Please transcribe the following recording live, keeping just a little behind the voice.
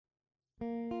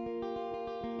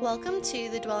Welcome to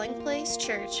the Dwelling Place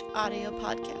Church audio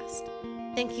podcast.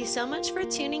 Thank you so much for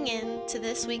tuning in to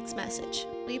this week's message.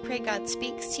 We pray God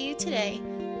speaks to you today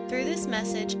through this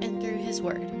message and through His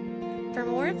Word. For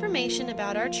more information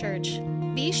about our church,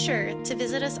 be sure to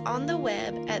visit us on the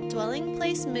web at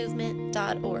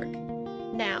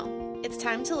dwellingplacemovement.org. Now, it's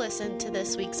time to listen to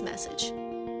this week's message.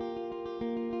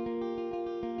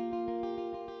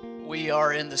 We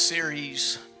are in the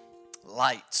series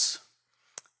Lights.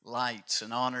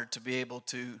 An honor to be able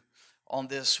to, on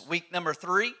this week number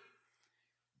 3,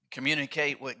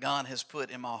 communicate what God has put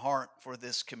in my heart for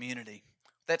this community.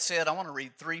 That said, I want to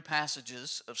read 3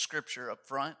 passages of Scripture up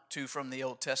front, 2 from the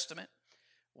Old Testament,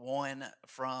 1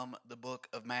 from the book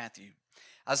of Matthew.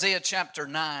 Isaiah chapter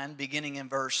 9, beginning in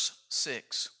verse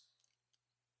 6.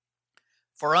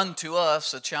 For unto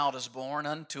us a child is born,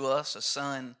 unto us a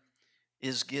son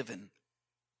is given.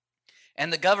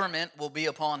 And the government will be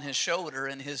upon his shoulder,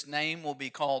 and his name will be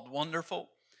called Wonderful,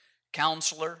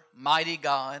 Counselor, Mighty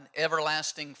God,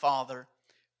 Everlasting Father,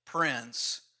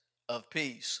 Prince of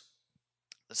Peace.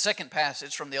 The second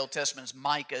passage from the Old Testament is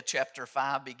Micah chapter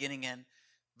 5, beginning in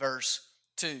verse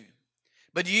 2.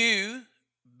 But you,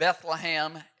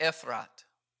 Bethlehem Ephrat,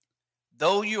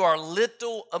 though you are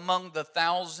little among the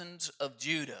thousands of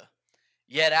Judah,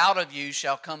 yet out of you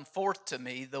shall come forth to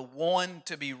me the one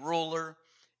to be ruler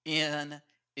in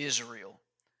Israel,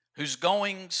 whose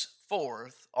goings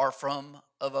forth are from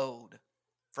of old,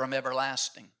 from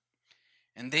everlasting.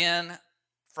 And then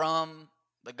from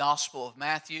the Gospel of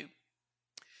Matthew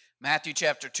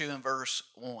chapter 2 and verse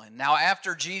 1. Now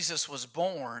after Jesus was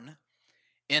born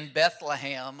in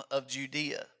Bethlehem of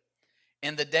Judea,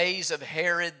 in the days of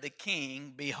Herod the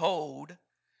king, behold,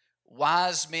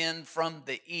 wise men from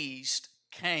the east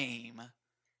came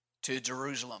to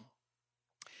Jerusalem.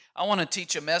 I want to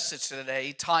teach a message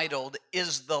today titled,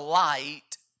 Is the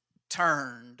Light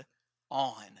Turned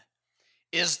On?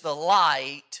 Is the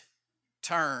light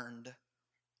turned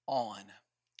on?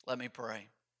 Let me pray.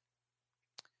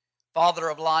 Father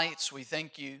of lights, we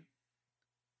thank you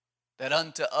that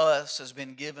unto us has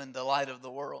been given the light of the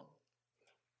world.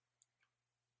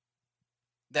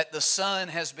 That the Son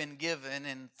has been given,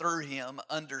 and through him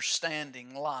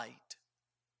understanding light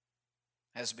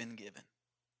has been given.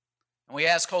 And we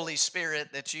ask, Holy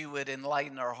Spirit, that you would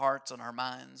enlighten our hearts and our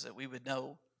minds, that we would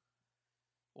know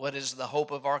what is the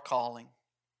hope of our calling,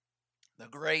 the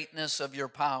greatness of your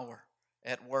power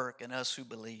at work in us who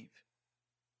believe,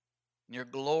 and your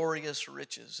glorious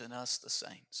riches in us the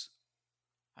saints.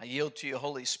 I yield to you,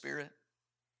 Holy Spirit.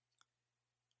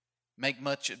 Make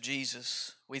much of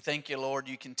Jesus. We thank you, Lord,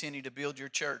 you continue to build your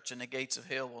church and the gates of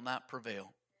hell will not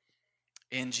prevail.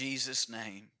 In Jesus'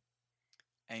 name,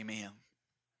 amen.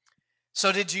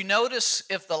 So did you notice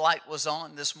if the light was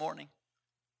on this morning?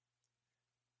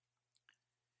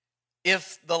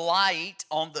 If the light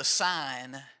on the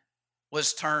sign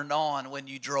was turned on when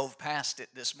you drove past it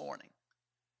this morning?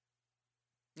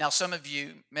 Now some of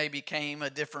you maybe came a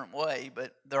different way,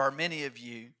 but there are many of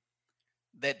you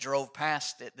that drove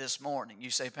past it this morning. You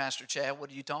say, Pastor Chad,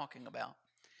 what are you talking about?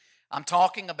 I'm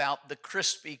talking about the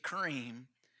Krispy Kreme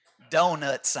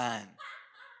donut sign.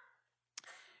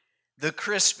 The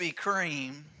Krispy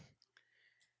Kreme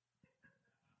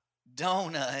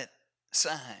donut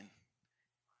sign.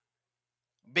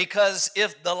 Because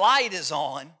if the light is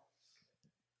on,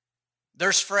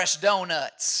 there's fresh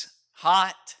donuts,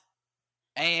 hot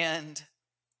and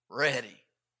ready.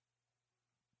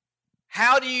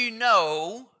 How do you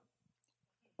know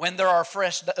when there are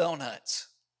fresh donuts?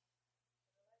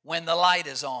 When the light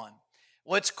is on.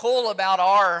 What's cool about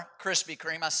our Krispy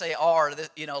Kreme, I say our,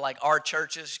 like our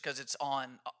churches, because it's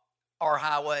on our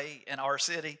highway in our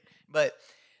city, but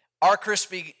our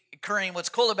Krispy Kreme, what's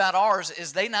cool about ours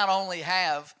is they not only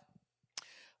have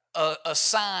a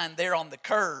sign there on the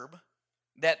curb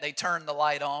that they turn the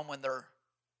light on when they're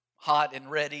hot and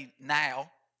ready now,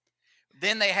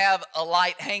 then they have a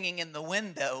light hanging in the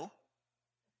window,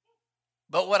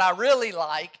 but what I really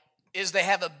like is they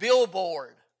have a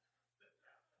billboard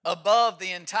above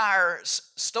the entire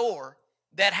store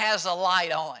that has a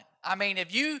light on. I mean,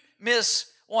 if you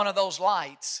miss one of those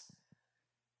lights,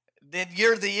 then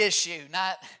you're the issue,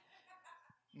 not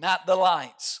the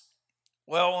lights.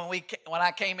 Well, when I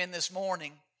came in this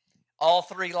morning, all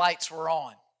 3 lights were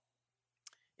on.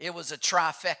 It was a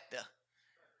trifecta.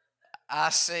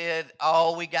 I said,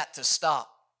 oh, we got to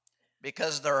stop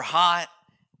because they're hot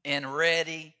and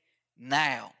ready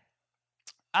now.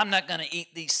 I'm not going to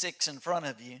eat these 6 in front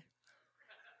of you,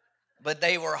 but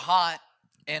they were hot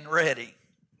and ready.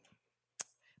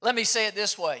 Let me say it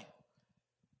this way.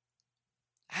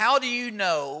 How do you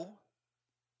know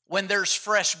when there's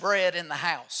fresh bread in the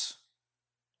house,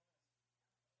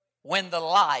 when the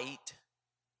light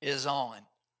is on.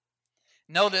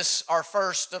 Notice our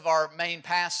first of our main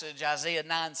passage, Isaiah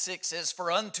 9:6 says,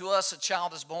 "For unto us a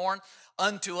child is born,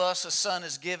 unto us a son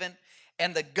is given,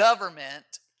 and the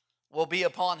government will be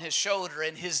upon his shoulder,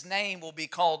 and his name will be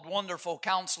called Wonderful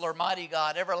Counselor, Mighty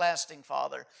God, Everlasting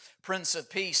Father, Prince of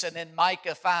Peace." And then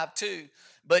Micah 5:2,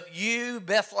 "But you,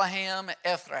 Bethlehem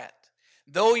Ephrath,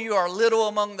 though you are little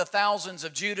among the thousands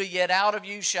of Judah, yet out of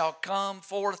you shall come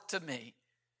forth to me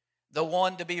the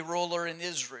one to be ruler in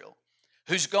Israel,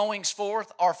 whose goings forth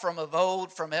are from of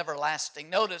old, from everlasting."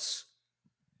 Notice,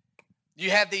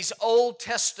 you have these Old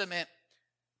Testament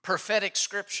prophetic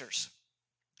scriptures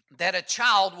that a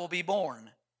child will be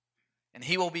born, and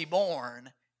he will be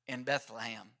born in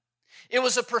Bethlehem. It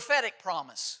was a prophetic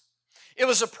promise. It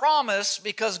was a promise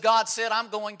because God said, "I'm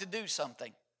going to do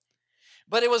something."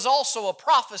 But it was also a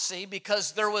prophecy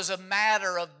because there was a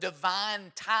matter of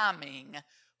divine timing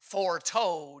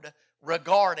foretold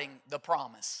regarding the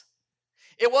promise.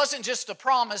 It wasn't just a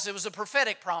promise, it was a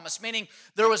prophetic promise, meaning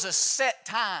there was a set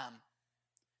time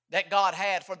that God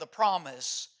had for the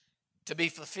promise to be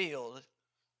fulfilled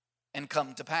and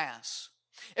come to pass.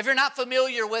 If you're not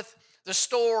familiar with the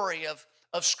story of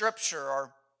Scripture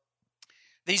or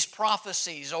these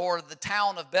prophecies or the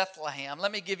town of Bethlehem,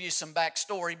 let me give you some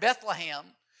backstory.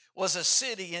 Bethlehem was a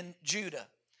city in Judah,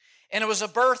 and it was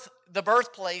the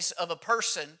birthplace of a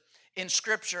person in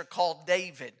Scripture called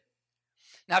David.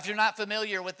 Now, if you're not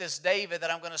familiar with this David that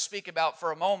I'm going to speak about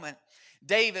for a moment,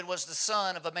 David was the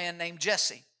son of a man named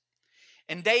Jesse.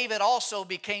 And David also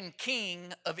became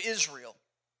king of Israel.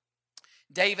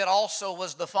 David also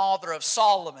was the father of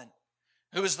Solomon,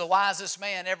 who was the wisest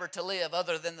man ever to live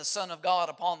other than the Son of God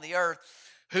upon the earth,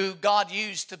 who God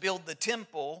used to build the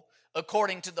temple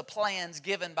according to the plans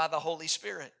given by the Holy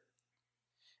Spirit.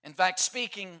 In fact,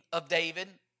 speaking of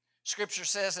David, Scripture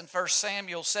says in 1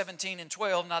 Samuel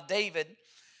 17:12, "Now David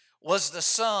was the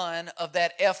son of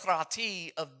that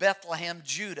Ephrathite of Bethlehem,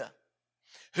 Judah,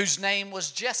 whose name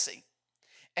was Jesse,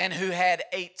 and who had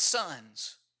 8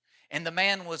 sons. And the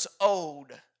man was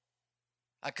old."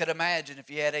 I could imagine if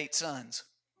you had 8 sons.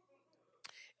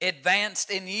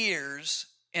 "Advanced in years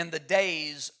in the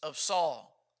days of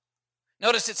Saul."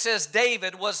 Notice it says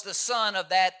David was the son of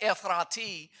that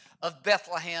Ephrathite of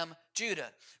Bethlehem,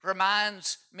 Judah.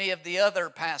 Reminds me of the other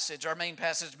passage, our main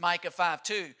passage, Micah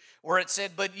 5:2, where it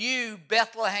said, "But you,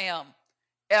 Bethlehem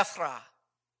Ephrath."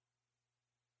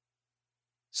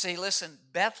 See, listen,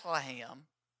 Bethlehem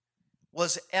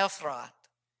was Ephrath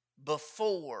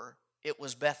before it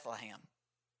was Bethlehem.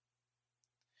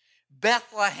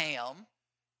 Bethlehem,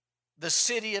 the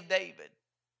city of David,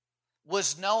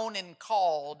 was known and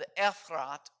called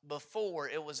Ephrath before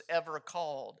it was ever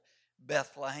called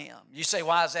Bethlehem. You say,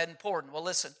 why is that important? Well,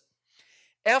 listen,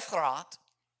 Ephrath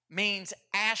means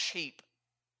ash heap,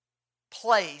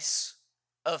 place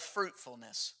of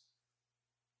fruitfulness.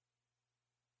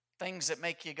 Things that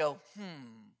make you go,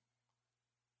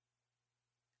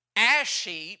 Ash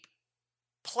heap,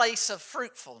 place of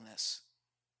fruitfulness.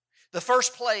 The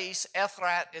first place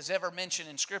Ephrath is ever mentioned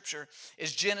in Scripture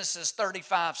is Genesis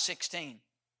 35:16.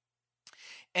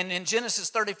 And in Genesis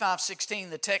 35:16,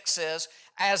 the text says,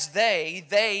 "As they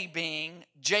being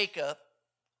Jacob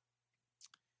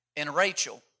and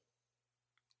Rachel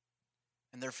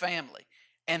and their family,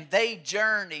 and they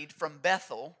journeyed from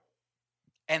Bethel,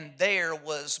 and there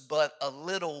was but a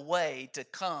little way to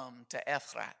come to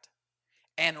Ephrath.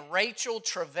 And Rachel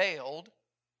travailed,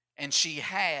 and she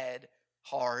had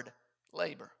hard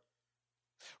labor."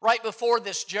 Right before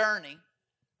this journey,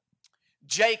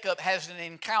 Jacob has an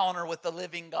encounter with the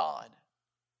living God,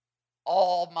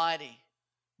 Almighty,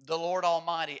 the Lord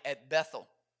Almighty at Bethel.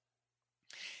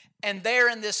 And there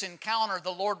in this encounter,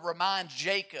 the Lord reminds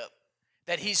Jacob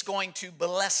that he's going to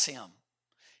bless him.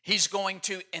 He's going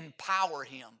to empower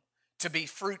him to be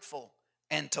fruitful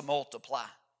and to multiply.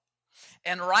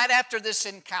 And right after this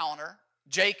encounter,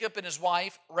 Jacob and his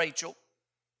wife, Rachel,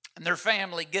 and their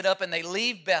family get up and they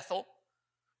leave Bethel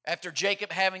after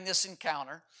Jacob having this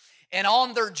encounter. And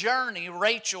on their journey,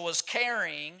 Rachel is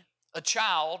carrying a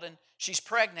child, and she's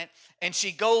pregnant, and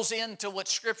she goes into what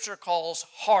Scripture calls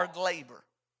hard labor.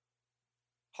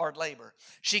 Hard labor.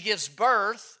 She gives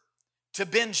birth to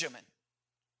Benjamin.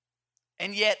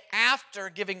 And yet after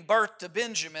giving birth to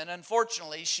Benjamin,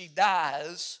 unfortunately, she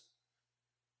dies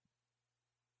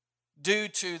due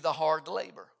to the hard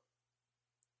labor.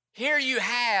 Here you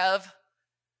have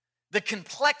the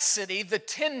complexity, the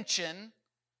tension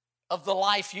of the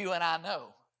life you and I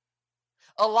know.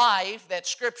 A life that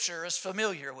Scripture is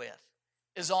familiar with,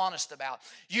 is honest about.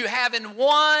 You have in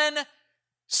one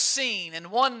scene in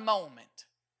one moment: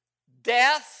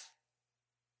 death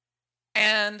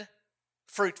and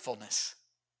fruitfulness.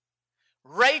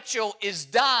 Rachel is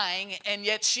dying, and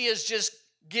yet she is just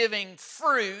giving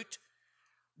fruit,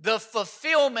 the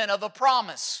fulfillment of a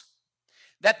promise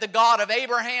that the God of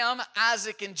Abraham,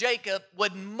 Isaac, and Jacob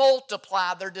would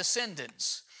multiply their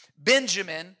descendants.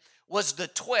 Benjamin was the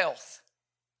 12th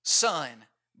son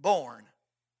born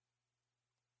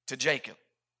to Jacob.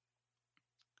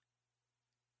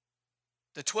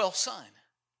 The 12th son.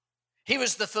 He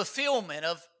was the fulfillment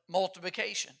of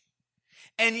multiplication.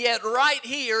 And yet right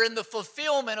here in the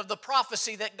fulfillment of the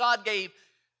prophecy that God gave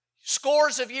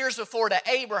scores of years before to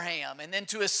Abraham, and then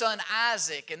to his son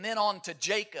Isaac, and then on to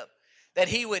Jacob, that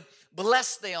he would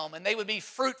bless them and they would be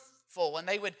fruitful and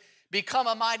they would become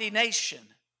a mighty nation.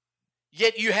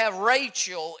 Yet you have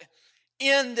Rachel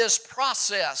in this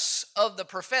process of the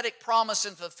prophetic promise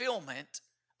and fulfillment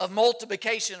of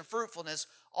multiplication and fruitfulness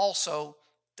also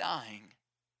dying.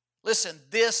 Listen,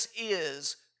 this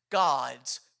is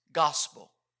God's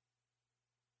gospel.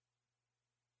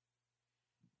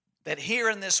 That here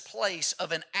in this place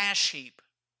of an ash heap,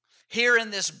 here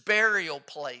in this burial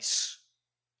place,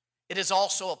 it is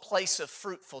also a place of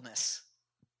fruitfulness.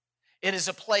 It is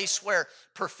a place where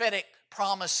prophetic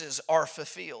promises are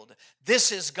fulfilled.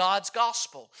 This is God's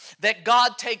gospel. That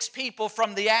God takes people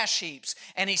from the ash heaps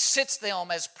and He sits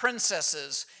them as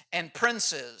princesses and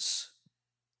princes.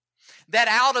 That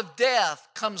out of death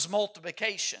comes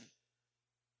multiplication.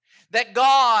 That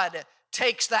God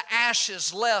takes the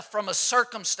ashes left from a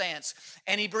circumstance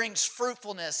and He brings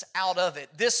fruitfulness out of it.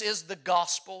 This is the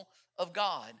gospel of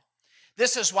God.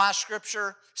 This is why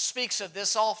Scripture speaks of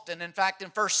this often. In fact, in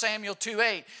 1 Samuel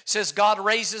 2:8 says, God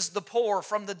raises the poor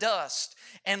from the dust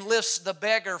and lifts the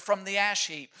beggar from the ash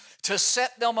heap to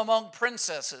set them among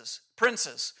princes,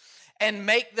 and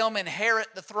make them inherit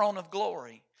the throne of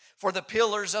glory. For the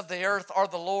pillars of the earth are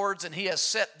the Lord's, and He has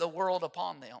set the world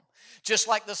upon them. Just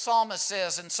like the psalmist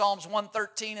says in Psalms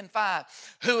 113:5,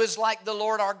 who is like the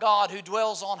Lord our God, who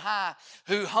dwells on high,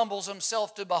 who humbles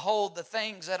Himself to behold the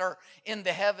things that are in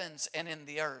the heavens and in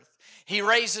the earth. He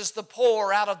raises the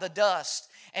poor out of the dust,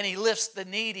 and He lifts the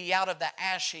needy out of the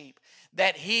ash heap,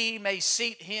 that He may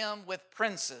seat him with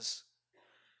princes,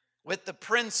 with the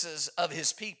princes of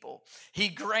His people. He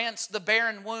grants the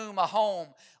barren womb a home,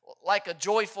 like a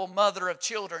joyful mother of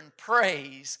children.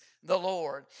 Praise the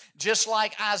Lord. Just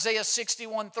like Isaiah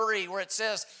 61:3, where it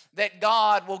says that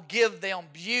God will give them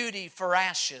beauty for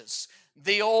ashes,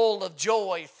 the oil of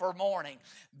joy for mourning.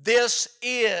 This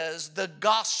is the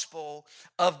gospel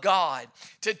of God.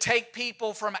 To take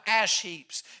people from ash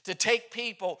heaps, to take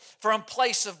people from a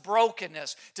place of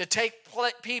brokenness, to take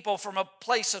people from a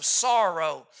place of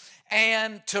sorrow,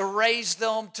 and to raise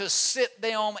them, to sit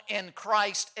them in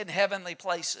Christ in heavenly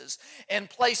places, in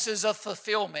places of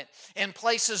fulfillment, in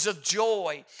places of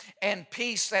joy and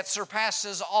peace that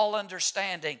surpasses all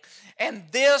understanding. And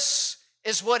this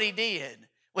is what He did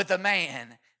with a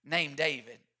man named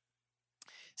David.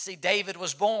 See, David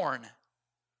was born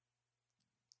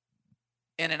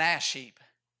in an ash heap.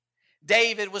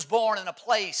 David was born in a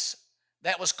place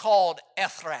that was called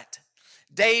Ephrat.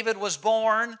 David was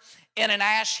born in an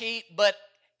ash heap, but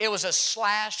it was a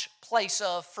 / place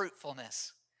of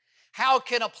fruitfulness. How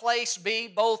can a place be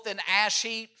both an ash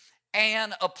heap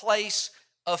and a place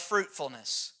of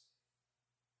fruitfulness?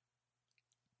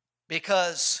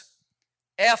 Because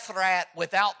Ephrat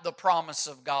without the promise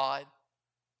of God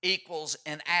equals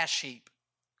an ash heap.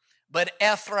 But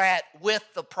Ephrat with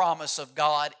the promise of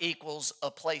God equals a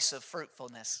place of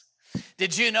fruitfulness.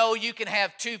 Did you know you can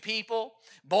have two people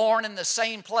born in the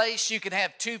same place? You can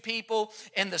have two people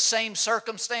in the same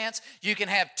circumstance. You can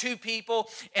have two people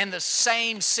in the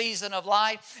same season of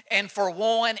life. And for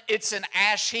one, it's an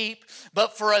ash heap,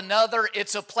 but for another,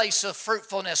 it's a place of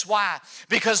fruitfulness. Why?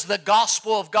 Because the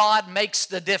gospel of God makes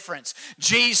the difference.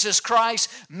 Jesus Christ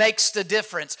makes the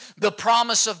difference. The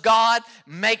promise of God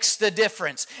makes the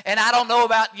difference. And I don't know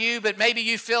about you, but maybe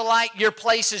you feel like your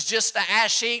place is just an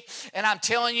ash heap. And I'm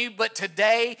telling you, but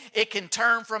today it can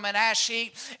turn from an ash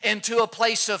heap into a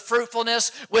place of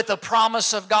fruitfulness with the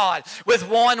promise of God, with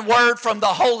one word from the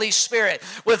Holy Spirit,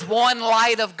 with one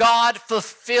light of God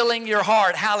fulfilling your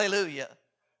heart. Hallelujah.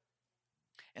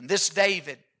 And this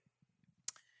David,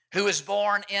 who was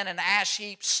born in an ash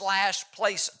heap /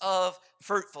 place of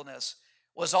fruitfulness,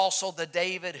 was also the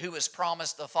David who was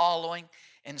promised the following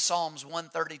in Psalms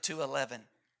 132:11.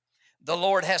 The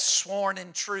Lord has sworn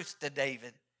in truth to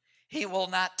David. He will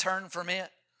not turn from it.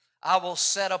 I will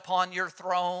set upon your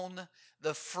throne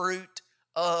the fruit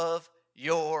of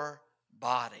your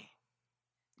body.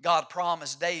 God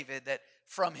promised David that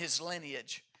from his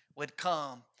lineage would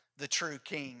come the true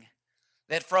king,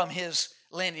 that from his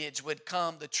lineage would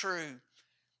come the true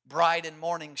bright and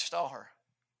morning star.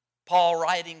 Paul,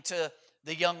 writing to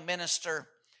the young minister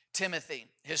Timothy,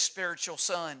 his spiritual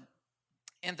son,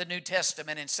 in the New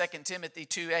Testament in 2 Timothy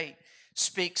 2:8,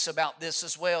 speaks about this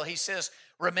as well. He says,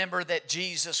 remember that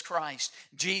Jesus Christ,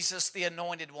 Jesus the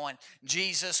anointed one,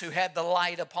 Jesus who had the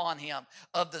light upon him,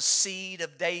 of the seed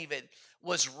of David,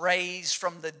 was raised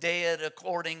from the dead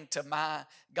according to my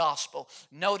gospel.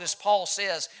 Notice Paul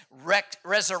says,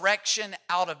 resurrection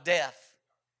out of death,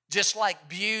 just like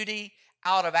beauty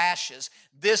out of ashes.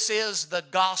 This is the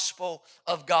gospel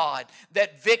of God.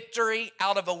 That victory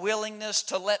out of a willingness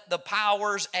to let the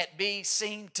powers at be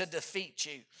seem to defeat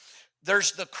you.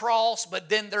 There's the cross, but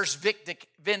then there's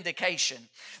vindication.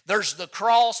 There's the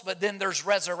cross, but then there's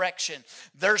resurrection.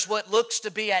 There's what looks to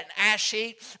be an ash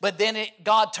heap, but then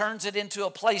God turns it into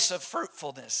a place of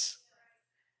fruitfulness.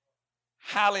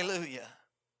 Hallelujah.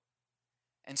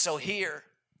 And so here,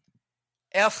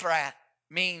 Ephrat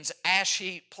means ash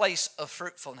heap, place of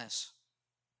fruitfulness.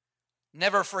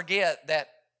 Never forget that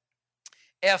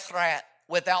Ephrat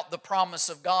without the promise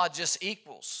of God just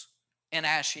equals an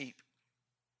ash heap.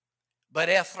 But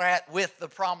Ephrat with the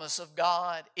promise of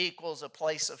God equals a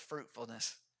place of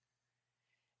fruitfulness.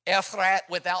 Ephrat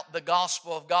without the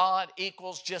gospel of God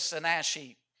equals just an ash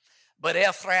heap. But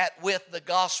Ephrat with the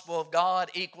gospel of God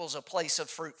equals a place of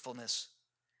fruitfulness.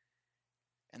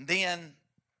 And then,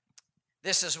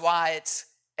 this is why it's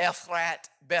Ephrat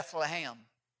Bethlehem.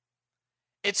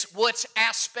 It's which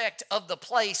aspect of the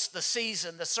place, the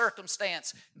season, the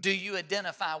circumstance do you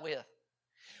identify with?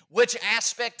 Which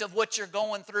aspect of what you're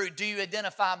going through do you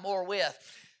identify more with?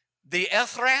 The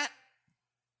Ephrat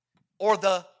or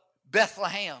the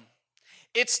Bethlehem?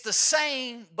 It's the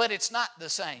same, but it's not the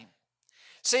same.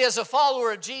 See, as a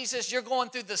follower of Jesus, you're going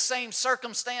through the same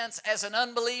circumstance as an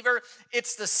unbeliever.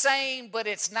 It's the same, but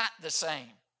it's not the same.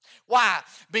 Why?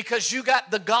 Because you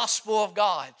got the gospel of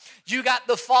God. You got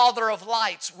the Father of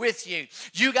lights with you.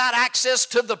 You got access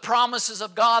to the promises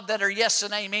of God that are yes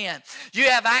and amen. You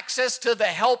have access to the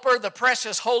helper, the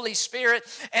precious Holy Spirit,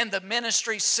 and the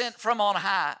ministry sent from on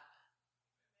high.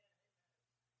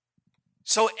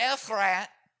 So Ephrat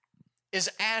is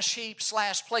ash heap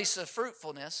 / place of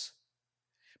fruitfulness.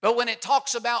 But when it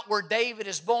talks about where David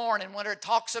is born, and when it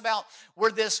talks about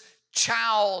where this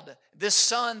child, this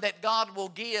son that God will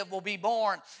give, will be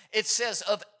born, it says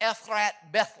of Ephrat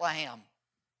Bethlehem.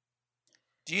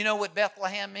 Do you know what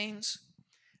Bethlehem means?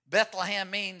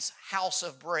 Bethlehem means house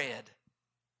of bread.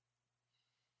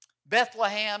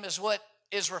 Bethlehem is what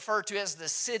is referred to as the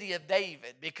city of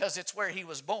David because it's where he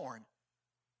was born.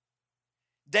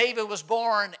 David was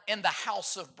born in the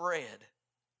house of bread.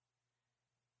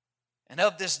 And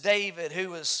of this David who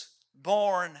was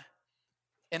born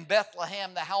in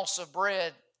Bethlehem, the house of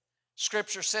bread,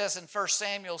 Scripture says in 1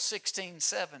 Samuel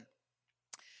 16:7,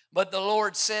 but the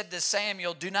Lord said to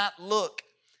Samuel, do not look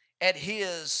at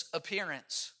his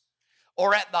appearance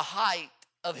or at the height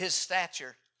of his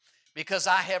stature, because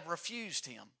I have refused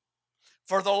him.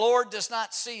 For the Lord does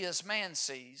not see as man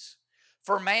sees.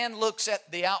 For man looks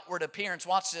at the outward appearance,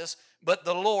 watch this, but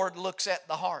the Lord looks at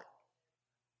the heart.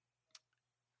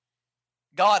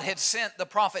 God had sent the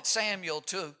prophet Samuel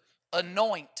to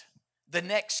anoint the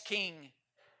next king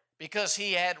because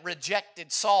he had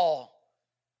rejected Saul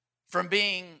from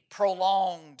being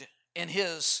prolonged in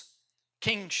his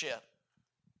kingship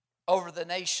over the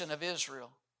nation of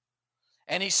Israel.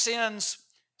 And he sends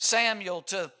Samuel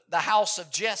to the house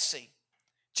of Jesse,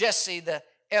 Jesse the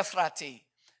Ephrati,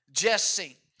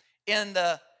 Jesse in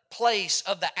the place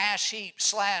of the ash heap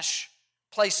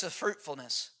 / place of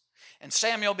fruitfulness. And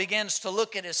Samuel begins to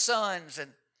look at his sons,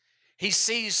 and he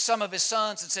sees some of his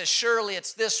sons and says, surely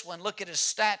it's this one. Look at his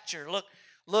stature.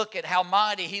 Look at how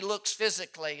mighty he looks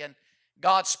physically. And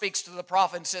God speaks to the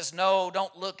prophet and says, no,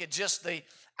 don't look at just the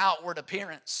outward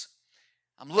appearance.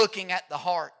 I'm looking at the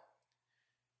heart.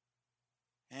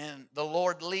 And the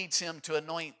Lord leads him to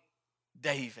anoint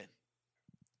David.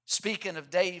 Speaking of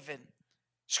David,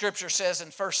 Scripture says in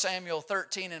 1 Samuel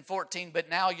 13:14, but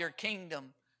now your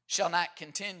kingdom shall not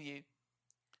continue.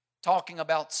 Talking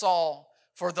about Saul,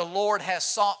 for the Lord has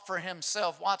sought for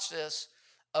himself, watch this,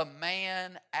 a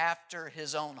man after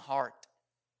his own heart.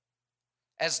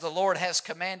 As the Lord has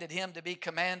commanded him to be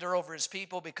commander over his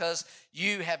people, because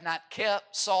you have not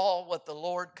kept, Saul, what the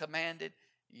Lord commanded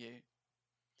you.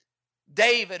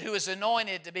 David, who is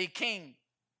anointed to be king,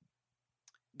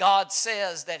 God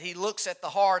says that he looks at the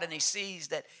heart and he sees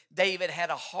that David had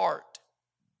a heart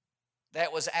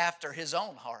that was after his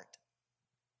own heart.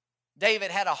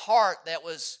 David had a heart that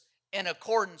was in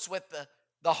accordance with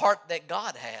the heart that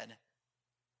God had.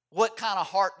 What kind of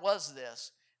heart was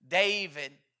this?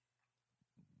 David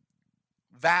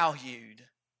valued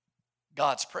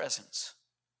God's presence.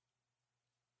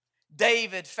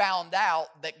 David found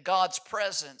out that God's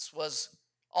presence was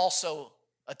also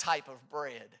a type of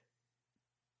bread.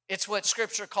 It's what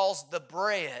Scripture calls the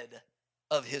bread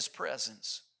of his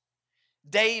presence.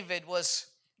 David was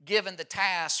given the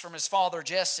task from his father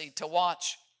Jesse to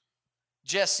watch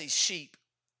Jesse's sheep.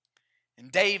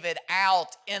 And David,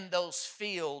 out in those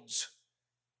fields,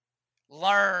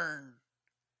 learned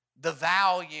the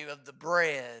value of the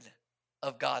bread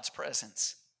of God's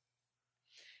presence.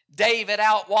 David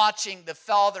out watching the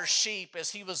father's sheep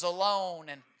as he was alone.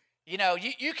 And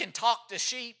you can talk to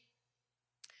sheep,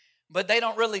 but they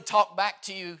don't really talk back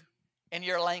to you in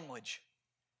your language.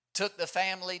 Took the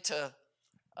family to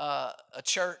a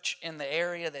church in the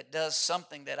area that does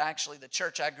something that actually the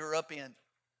church I grew up in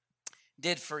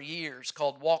did for years,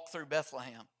 called Walk Through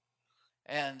Bethlehem.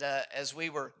 And as we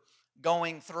were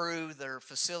going through their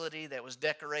facility that was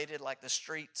decorated like the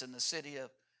streets in the city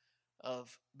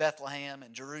of Bethlehem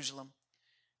and Jerusalem,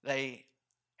 they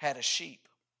had a sheep.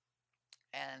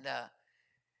 And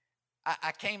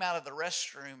I came out of the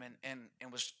restroom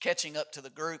and was catching up to the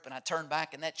group, and I turned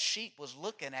back, and that sheep was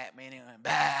looking at me, and it went,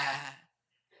 bah.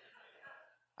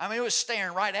 I mean, it was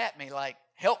staring right at me like,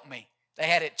 help me. They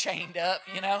had it chained up,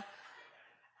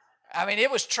 I mean,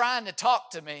 it was trying to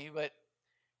talk to me, but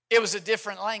it was a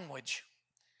different language.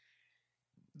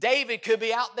 David could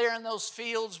be out there in those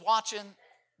fields watching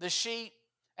the sheep,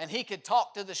 and he could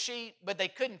talk to the sheep, but they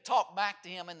couldn't talk back to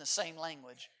him in the same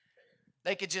language.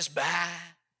 They could just bah.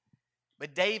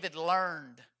 But David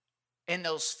learned in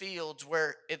those fields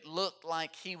where it looked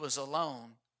like he was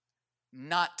alone,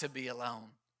 not to be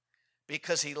alone,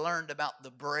 because he learned about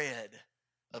the bread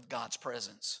of God's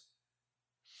presence.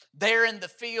 There in the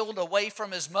field, away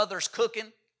from his mother's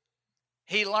cooking,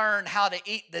 he learned how to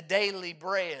eat the daily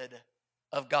bread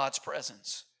of God's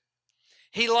presence.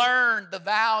 He learned the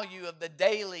value of the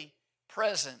daily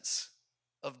presence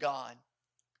of God.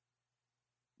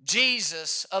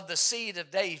 Jesus, of the seed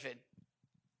of David,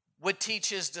 would teach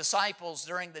his disciples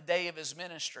during the day of his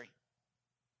ministry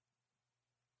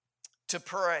to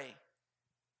pray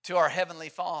to our Heavenly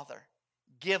Father,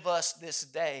 give us this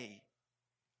day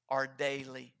our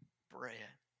daily bread.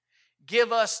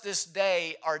 Give us this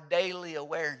day our daily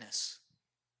awareness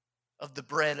of the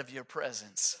bread of your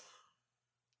presence.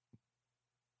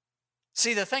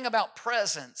 See, the thing about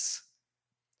presence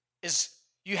is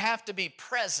you have to be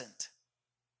present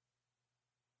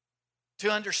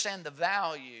to understand the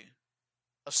value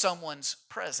of someone's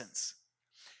presence.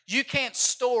 You can't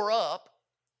store up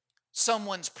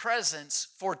someone's presence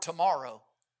for tomorrow.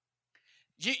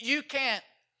 You can't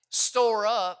store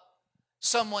up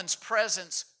someone's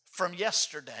presence from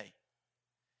yesterday.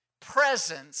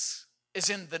 Presence is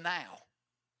in the now.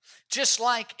 Just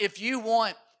like if you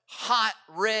want hot,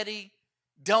 ready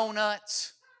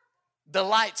donuts, the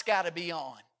light's got to be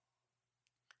on.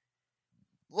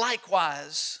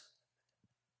 Likewise,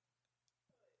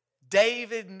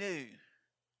 David knew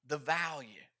the value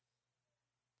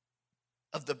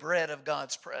of the bread of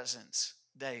God's presence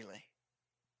daily.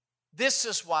 This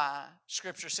is why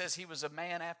Scripture says he was a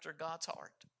man after God's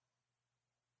heart.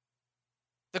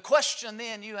 The question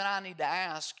then you and I need to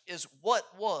ask is, what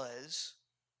was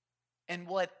and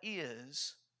what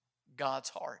is God's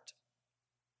heart?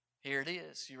 Here it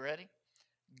is. You ready?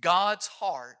 God's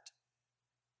heart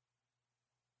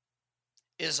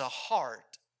is a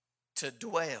heart to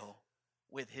dwell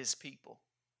with his people.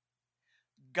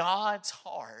 God's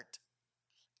heart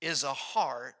is a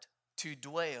heart to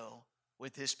dwell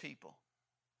with his people.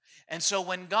 And so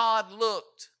when God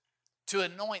looked to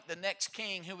anoint the next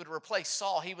king who would replace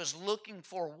Saul, he was looking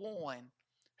for one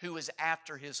who was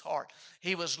after his heart.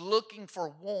 He was looking for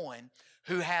one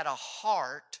who had a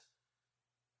heart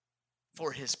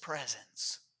for his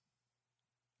presence,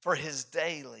 for his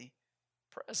daily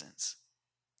presence.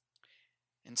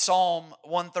 In Psalm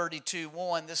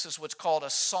 132:1, this is what's called a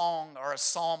song or a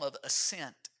psalm of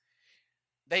ascent.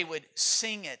 They would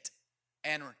sing it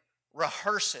and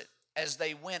rehearse it as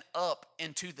they went up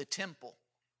into the temple.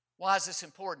 Why is this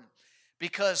important?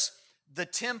 Because the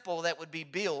temple that would be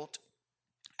built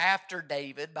after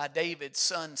David by David's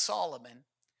son Solomon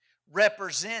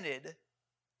represented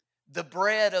the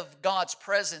bread of God's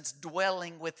presence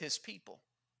dwelling with his people.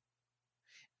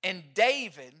 And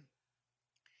David,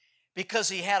 because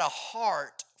he had a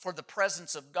heart for the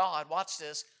presence of God, watch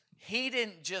this, he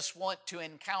didn't just want to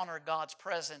encounter God's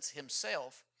presence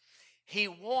himself. He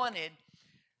wanted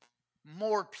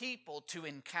more people to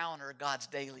encounter God's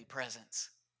daily presence.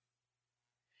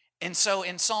 And so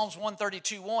in Psalms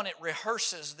 132:1, it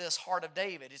rehearses this heart of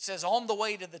David. It says, on the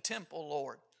way to the temple,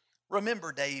 Lord,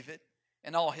 remember David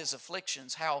and all his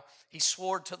afflictions, how he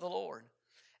swore to the Lord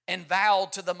and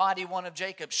vowed to the mighty one of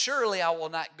Jacob, surely I will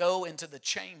not go into the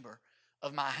chamber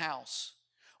of my house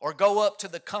or go up to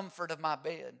the comfort of my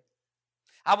bed.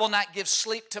 I will not give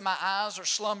sleep to my eyes or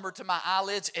slumber to my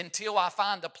eyelids until I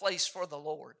find a place for the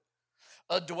Lord,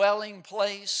 a dwelling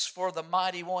place for the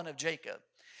mighty one of Jacob.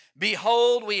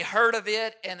 Behold, we heard of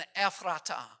it in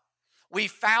Ephratah. We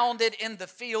found it in the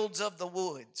fields of the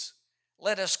woods.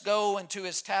 Let us go into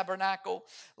his tabernacle.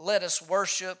 Let us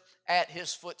worship at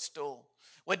his footstool.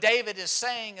 What David is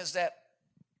saying is that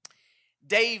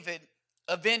David,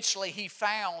 eventually he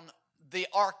found the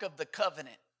Ark of the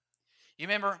Covenant. You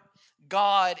remember,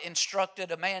 God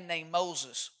instructed a man named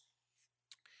Moses,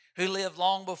 who lived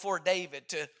long before David,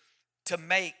 to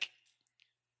make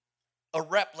a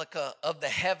replica of the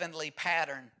heavenly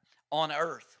pattern on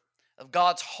earth, of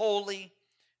God's holy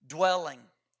dwelling,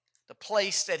 the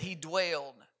place that he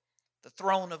dwelled, the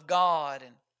throne of God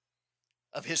and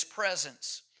of his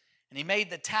presence. And he made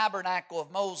the tabernacle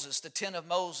of Moses, the tent of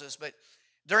Moses. But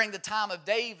during the time of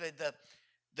David,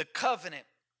 the covenant,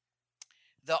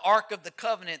 the Ark of the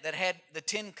Covenant that had the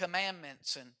 10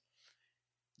 Commandments and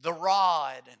the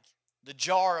rod and the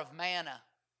jar of manna,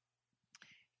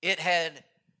 it had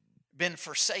been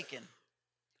forsaken.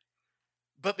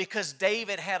 But because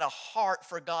David had a heart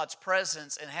for God's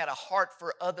presence and had a heart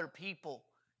for other people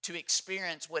to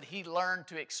experience what he learned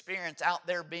to experience out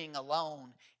there being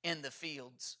alone in the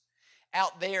fields,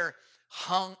 out there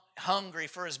hungry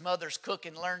for his mother's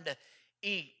cooking, learned to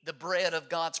eat the bread of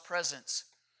God's presence,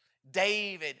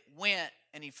 David went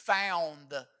and he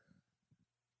found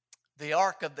the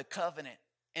Ark of the Covenant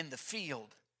in the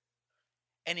field.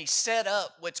 And he set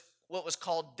up what was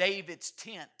called David's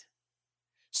tent,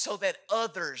 so that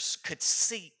others could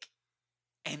seek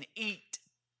and eat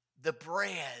the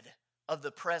bread of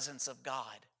the presence of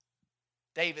God.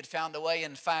 David found a way.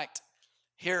 In fact,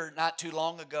 here not too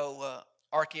long ago,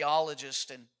 archaeologists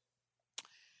in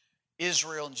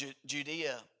Israel and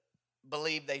Judea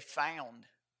believe they found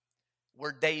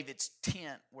where David's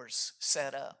tent was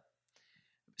set up.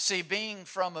 See, being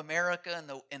from America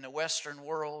in the Western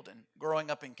world and growing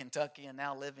up in Kentucky and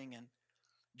now living in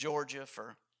Georgia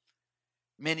for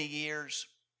many years,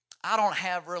 I don't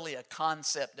have really a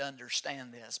concept to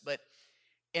understand this, but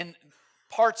in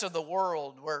parts of the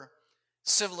world where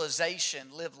civilization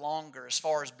lived longer as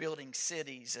far as building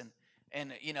cities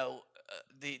and you know,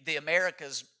 the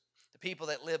Americas, the people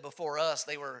that lived before us,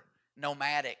 they were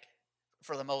nomadic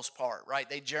for the most part, right?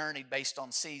 They journeyed based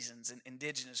on seasons, and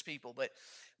indigenous people,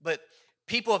 but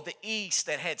people of the East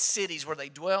that had cities where they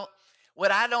dwelt,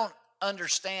 what I don't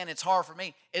understand, it's hard for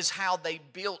me, is how they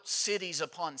built cities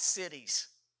upon cities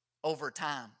over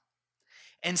time.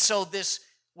 And so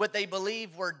what they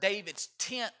believe where David's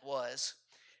tent was,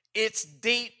 it's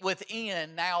deep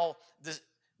within now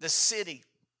the city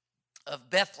of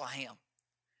Bethlehem.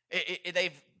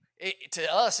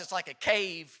 To us, it's like a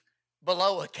cave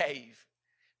below a cave,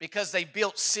 because they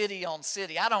built city on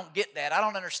city. I don't get that. I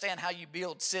don't understand how you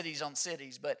build cities on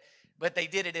cities, but they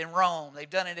did it in Rome. They've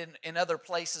done it in other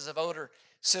places of older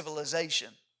civilization.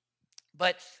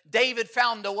 But David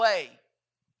found a way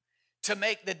to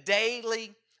make the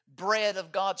daily bread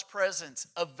of God's presence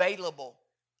available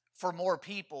for more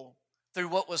people through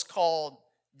what was called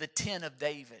the tent of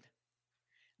David.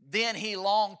 Then he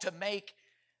longed to make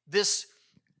this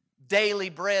daily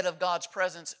bread of God's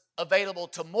presence available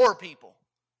to more people.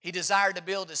 He desired to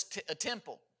build a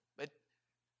temple, but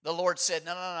the Lord said,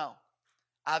 no.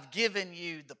 I've given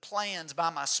you the plans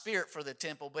by my Spirit for the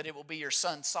temple, but it will be your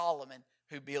son Solomon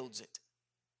who builds it.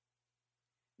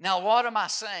 Now, what am I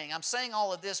saying? I'm saying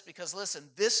all of this because, listen,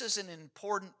 this is an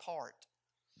important part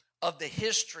of the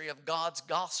history of God's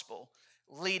gospel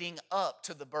leading up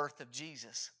to the birth of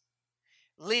Jesus,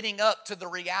 leading up to the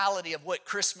reality of what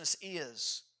Christmas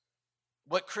is,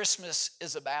 what Christmas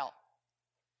is about.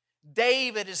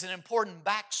 David is an important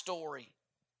backstory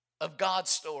of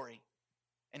God's story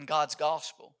and God's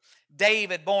gospel.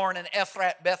 David, born in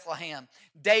Ephrat, Bethlehem.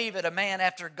 David, a man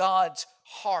after God's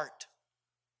heart,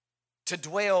 to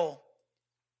dwell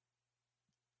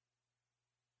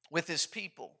with his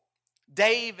people.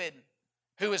 David,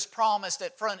 who is promised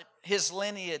that from his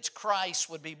lineage Christ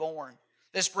would be born.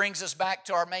 This brings us back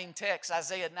to our main text,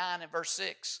 Isaiah 9 and verse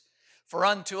 6. For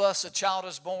unto us a child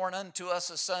is born, unto us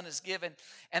a son is given,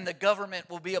 and the government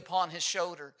will be upon his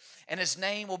shoulder. And his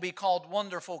name will be called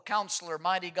Wonderful Counselor,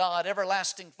 Mighty God,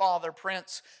 Everlasting Father,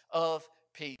 Prince of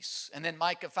peace. And then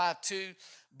Micah 5:2,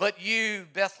 but you,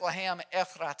 Bethlehem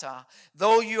Ephratah,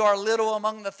 though you are little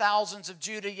among the thousands of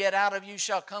Judah, yet out of you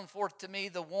shall come forth to me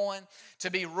the one to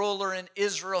be ruler in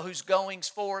Israel, whose goings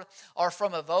forth are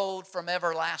from of old, from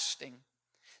everlasting.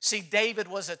 See, David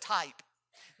was a type.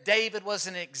 David was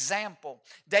an example.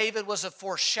 David was a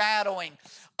foreshadowing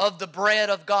of the bread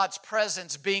of God's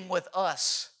presence being with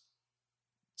us.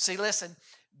 See, listen,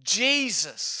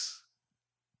 Jesus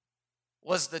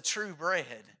was the true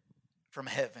bread from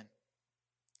heaven.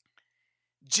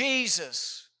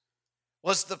 Jesus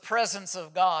was the presence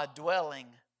of God dwelling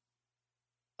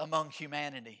among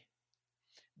humanity,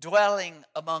 dwelling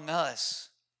among us.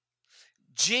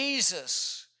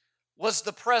 Jesus was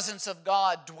the presence of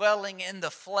God dwelling in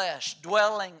the flesh,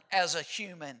 dwelling as a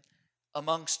human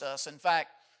amongst us. In fact,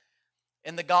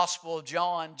 in the Gospel of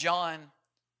John, John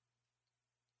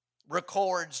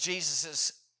records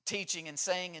Jesus' teaching and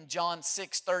saying in John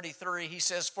 6:33, he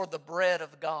says, for the bread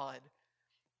of God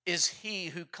is he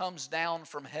who comes down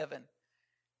from heaven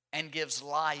and gives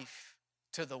life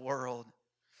to the world.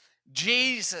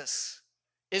 Jesus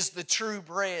is the true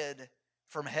bread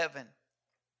from heaven.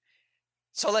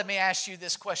 So let me ask you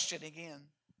this question again.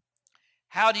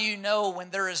 How do you know when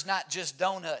there is not just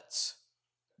donuts,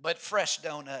 but fresh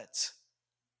donuts?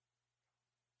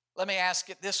 Let me ask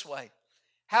it this way.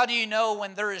 How do you know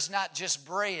when there is not just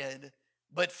bread,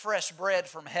 but fresh bread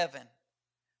from heaven?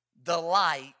 The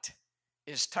light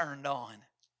is turned on.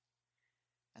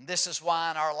 And this is why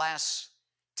in our last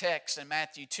text in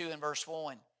Matthew 2 and verse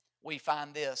 1, we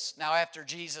find this. Now after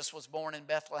Jesus was born in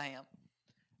Bethlehem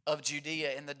of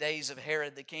Judea in the days of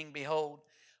Herod the king, behold,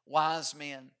 wise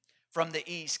men from the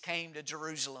east came to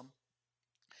Jerusalem,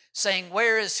 saying,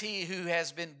 where is he who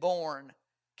has been born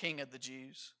King of the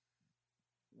Jews?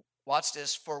 Watch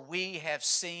this. For we have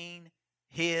seen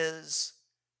his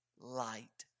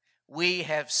light. We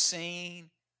have seen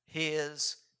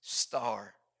his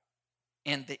star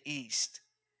in the east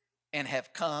and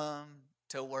have come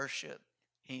to worship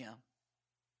him.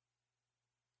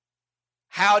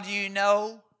 How do you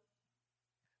know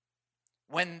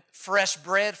when fresh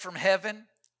bread from heaven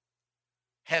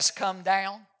has come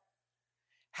down?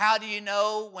 How do you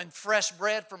know when fresh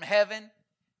bread from heaven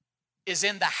is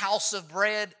in the house of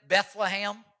bread,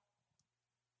 Bethlehem?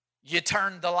 You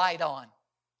turn the light on.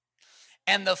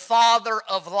 And the Father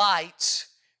of lights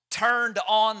turned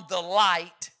on the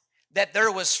light that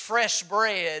there was fresh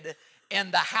bread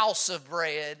in the house of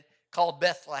bread called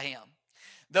Bethlehem.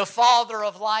 The Father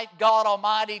of light, God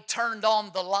Almighty, turned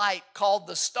on the light called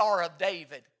the Star of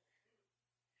David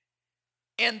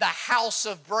in the house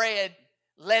of bread,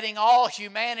 letting all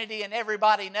humanity and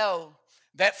everybody know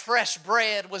that fresh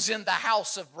bread was in the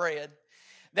house of bread,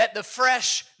 that the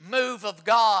fresh move of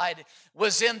God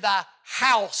was in the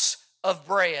house of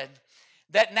bread,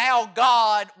 that now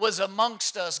God was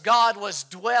amongst us, God was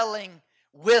dwelling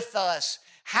with us.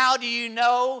 How do you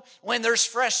know when there's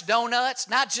fresh donuts?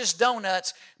 Not just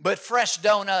donuts, but fresh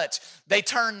donuts. They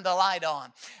turn the light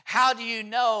on. How do you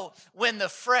know when the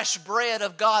fresh bread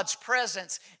of God's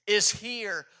presence is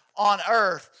here on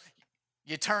earth?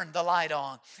 You turn the light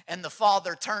on. And the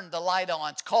Father turned the light on.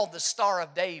 It's called the Star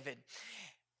of David.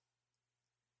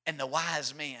 And the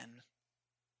wise men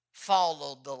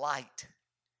followed the light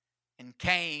and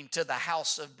came to the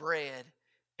house of bread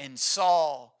and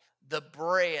saw the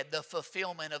bread, the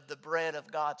fulfillment of the bread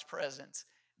of God's presence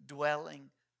dwelling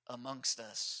amongst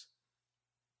us.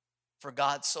 For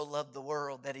God so loved the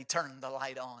world that he turned the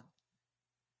light on.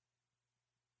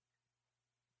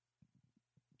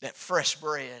 That fresh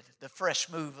bread, the fresh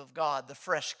move of God, the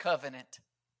fresh covenant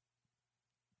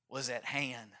was at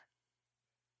hand,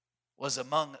 was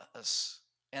among us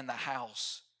in the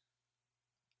house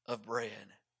of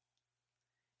bread.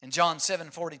 In John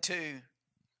 7:42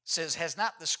 says, has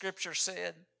not the scripture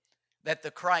said that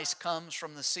the Christ comes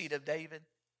from the seed of David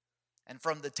and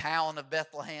from the town of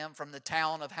Bethlehem, from the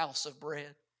town of house of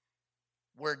bread,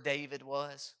 where David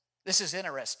was? This is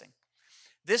interesting.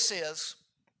 This is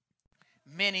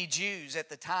many Jews at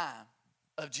the time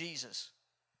of Jesus,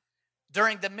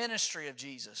 during the ministry of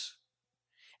Jesus.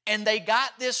 And they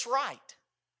got this right.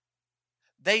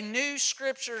 They knew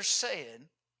Scripture said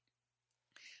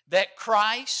that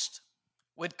Christ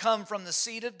would come from the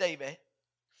seed of David,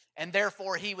 and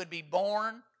therefore he would be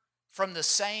born from the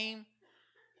same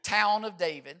town of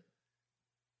David,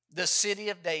 the city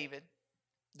of David,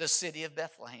 the city of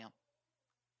Bethlehem.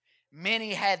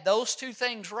 Many had those two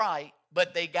things right,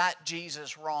 but they got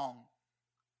Jesus wrong.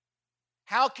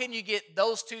 How can you get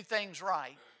those two things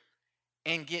right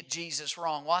and get Jesus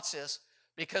wrong? Watch this.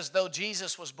 Because though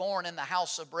Jesus was born in the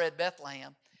house of bread,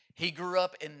 Bethlehem, he grew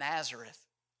up in Nazareth.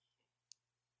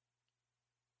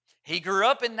 He grew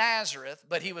up in Nazareth,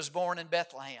 but he was born in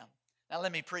Bethlehem. Now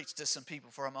let me preach to some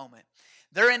people for a moment.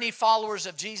 There are any followers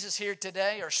of Jesus here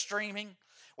today or streaming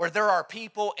where there are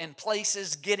people and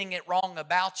places getting it wrong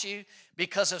about you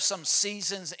because of some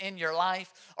seasons in your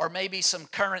life or maybe some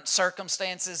current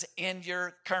circumstances in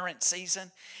your current season,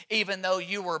 even though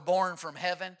you were born from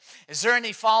heaven? Is there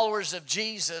any followers of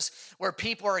Jesus where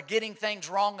people are getting things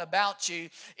wrong about you,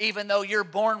 even though you're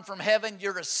born from heaven,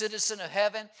 you're a citizen of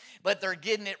heaven, but they're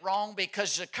getting it wrong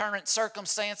because of current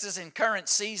circumstances and current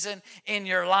season in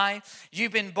your life?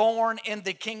 You've been born in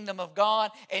the kingdom of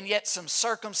God, and yet some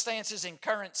circumstances in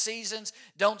current seasons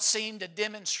don't seem to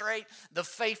demonstrate the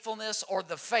faithfulness or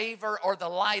the favor or the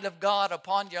light of God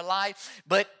upon your life.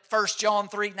 But 1 John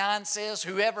 3:9 says,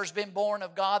 whoever's been born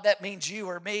of God, that means you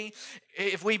or me.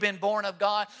 If we've been born of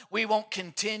God, we won't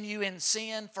continue in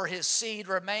sin, for his seed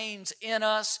remains in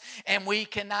us, and we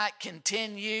cannot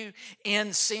continue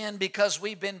in sin because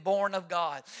we've been born of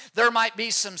God. There might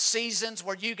be some seasons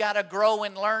where you got to grow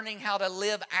in learning how to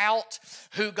live out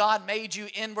who God made you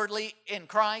inwardly in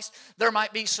Christ. There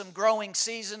might be some growing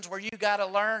seasons where you got to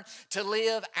learn to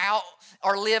live out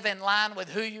or live in line with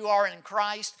who you are in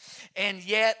Christ, and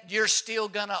yet you're still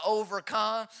going to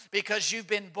overcome because you've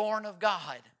been born of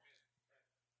God.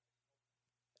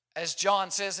 As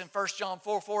John says in 1 John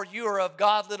 4:4, you are of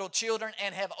God, little children,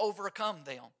 and have overcome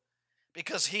them,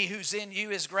 because he who's in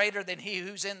you is greater than he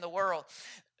who's in the world.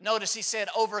 Notice he said,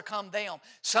 overcome them.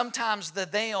 Sometimes the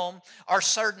them are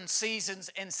certain seasons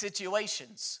and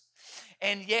situations.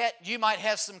 And yet you might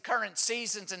have some current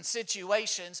seasons and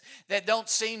situations that don't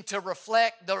seem to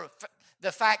reflect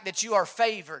the fact that you are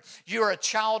favored. You're a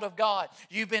child of God.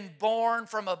 You've been born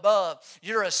from above.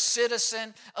 You're a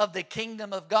citizen of the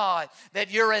kingdom of God, that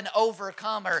you're an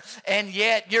overcomer, and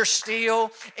yet you're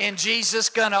still in Jesus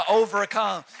going to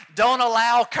overcome. Don't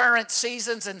allow current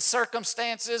seasons and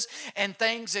circumstances and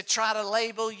things that try to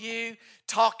label you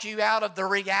talk you out of the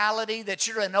reality that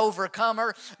you're an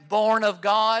overcomer, born of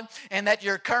God, and that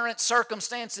your current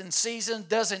circumstance and season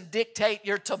doesn't dictate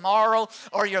your tomorrow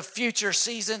or your future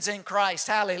seasons in Christ.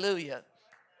 Hallelujah.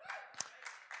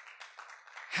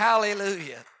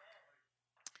 Hallelujah.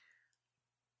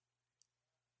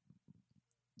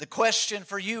 The question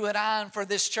for you and I and for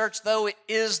this church, though,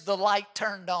 is the light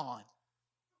turned on?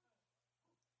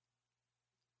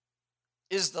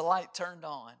 Is the light turned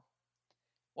on?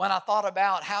 When I thought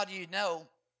about how do you know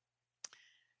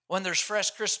when there's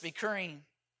fresh Krispy Kreme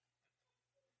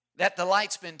that the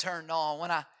light's been turned on,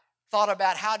 when I thought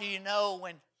about how do you know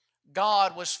when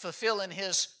God was fulfilling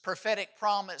his prophetic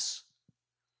promise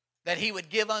that he would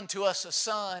give unto us a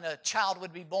son, a child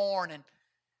would be born, and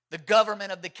the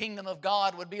government of the kingdom of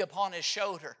God would be upon his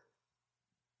shoulder,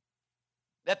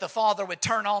 that the Father would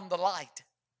turn on the light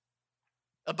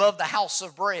above the house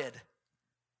of bread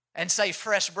and say,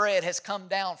 fresh bread has come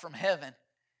down from heaven.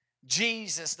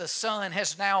 Jesus, the Son,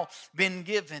 has now been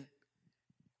given.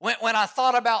 When I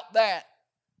thought about that,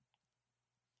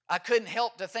 I couldn't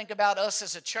help to think about us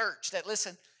as a church, that,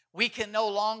 listen, we can no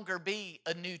longer be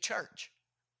a new church.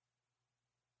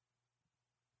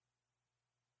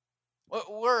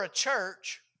 We're a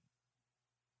church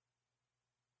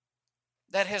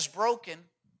that has broken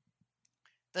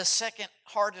the second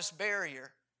hardest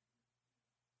barrier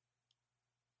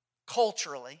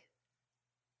culturally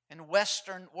in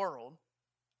Western world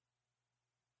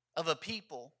of a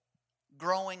people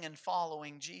growing and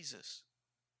following Jesus.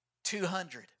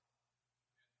 200.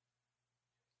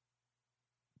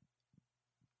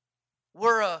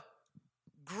 We're a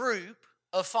group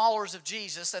of followers of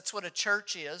Jesus. That's what a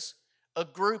church is. A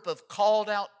group of called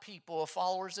out people, of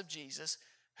followers of Jesus,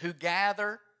 who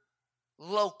gather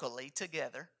locally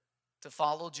together to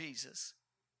follow Jesus.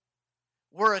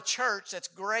 We're a church that's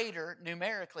greater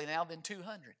numerically now than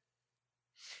 200.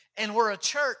 And we're a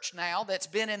church now that's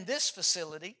been in this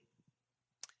facility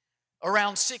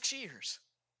around 6 years.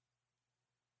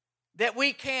 That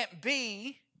we can't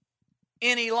be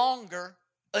any longer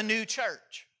a new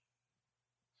church.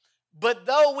 But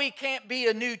though we can't be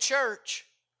a new church,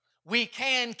 we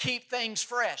can keep things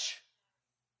fresh.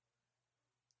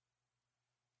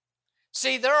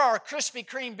 See, there are Krispy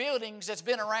Kreme buildings that's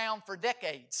been around for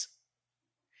decades.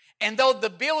 And though the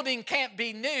building can't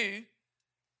be new,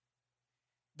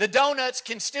 the donuts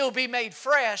can still be made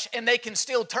fresh and they can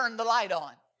still turn the light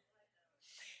on.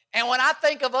 And when I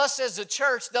think of us as a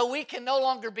church, though we can no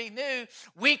longer be new,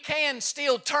 we can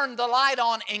still turn the light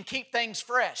on and keep things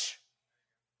fresh.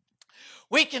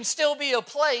 We can still be a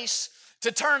place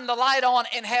to turn the light on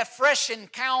and have fresh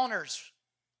encounters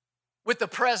with the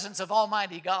presence of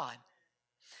Almighty God.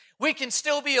 We can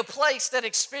still be a place that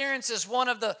experiences one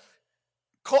of the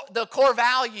the core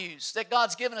values that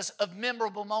God's given us of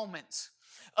memorable moments,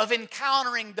 of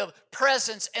encountering the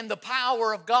presence and the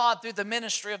power of God through the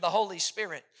ministry of the Holy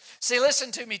Spirit. See,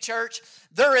 listen to me, church.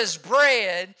 There is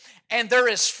bread and there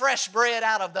is fresh bread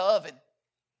out of the oven.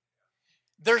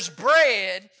 There's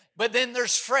bread, but then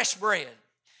there's fresh bread.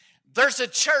 There's a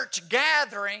church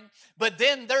gathering, but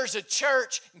then there's a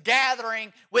church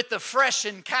gathering with the fresh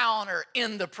encounter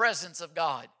in the presence of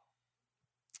God.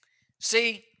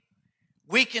 See,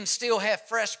 we can still have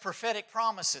fresh prophetic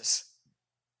promises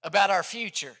about our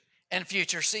future and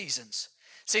future seasons.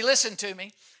 See, listen to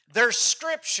me. There's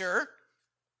scripture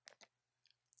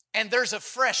and there's a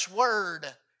fresh word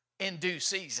in due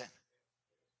season.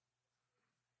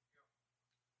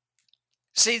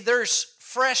 See, there's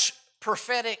fresh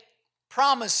prophetic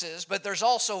promises, but there's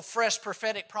also fresh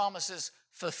prophetic promises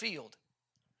fulfilled.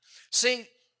 See,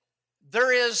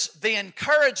 there is the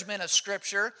encouragement of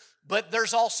Scripture, but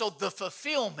there's also the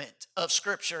fulfillment of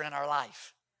Scripture in our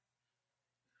life.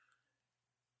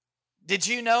 Did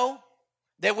you know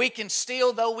that we can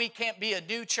still, though we can't be a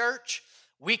new church,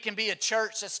 we can be a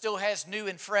church that still has new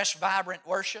and fresh, vibrant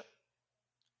worship?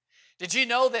 Did you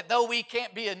know that though we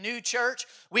can't be a new church,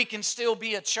 we can still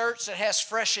be a church that has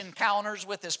fresh encounters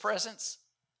with His presence?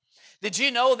 Did you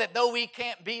know that though we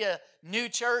can't be a new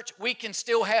church, we can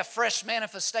still have fresh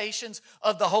manifestations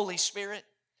of the Holy Spirit?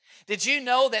 Did you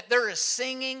know that there is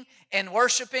singing and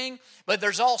worshiping, but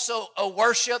there's also a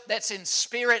worship that's in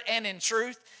spirit and in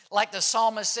truth? Like the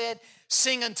psalmist said,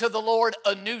 sing unto the Lord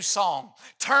a new song.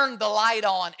 Turn the light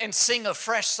on and sing a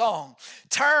fresh song.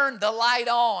 Turn the light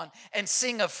on and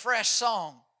sing a fresh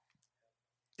song.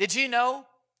 Did you know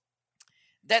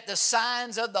that the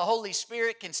signs of the Holy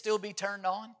Spirit can still be turned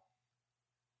on?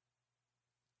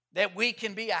 That we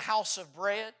can be a house of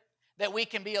bread, that we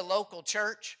can be a local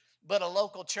church, but a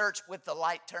local church with the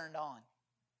light turned on.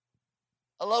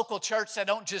 A local church that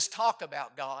don't just talk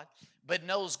about God, but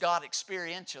knows God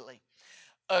experientially.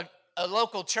 A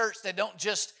local church that don't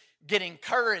just get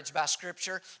encouraged by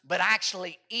Scripture, but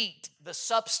actually eat the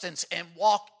substance and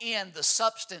walk in the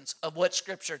substance of what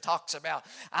Scripture talks about.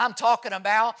 I'm talking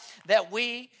about that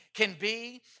we can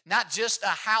be not just a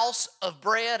house of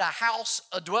bread,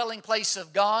 a dwelling place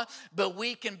of God, but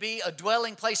we can be a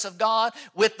dwelling place of God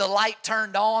with the light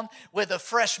turned on, with a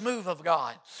fresh move of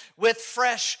God, with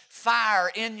fresh fire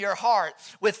in your heart,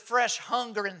 with fresh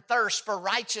hunger and thirst for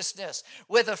righteousness,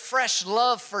 with a fresh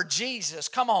love for Jesus.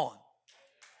 Come on.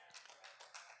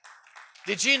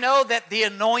 Did you know that the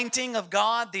anointing of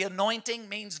God, the anointing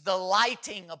means the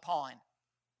lighting upon?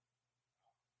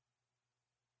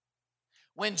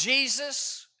 When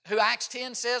Jesus, who Acts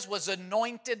 10 says was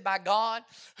anointed by God,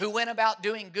 who went about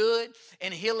doing good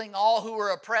and healing all who were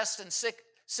oppressed and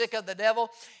sick of the devil,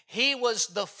 He was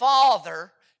the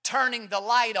Father turning the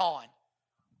light on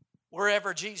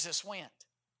wherever Jesus went.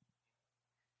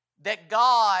 That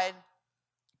God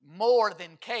more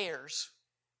than cares,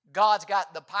 God's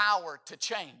got the power to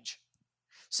change.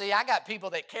 See, I got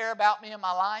people that care about me in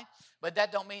my life, but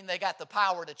that don't mean they got the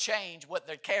power to change what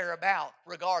they care about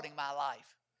regarding my life.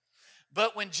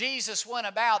 But when Jesus went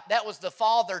about, that was the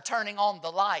Father turning on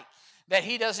the light. That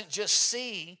He doesn't just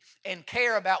see and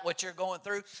care about what you're going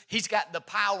through. He's got the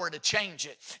power to change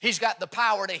it. He's got the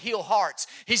power to heal hearts.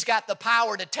 He's got the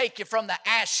power to take you from the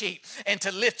ash heap and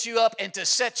to lift you up and to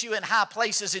set you in high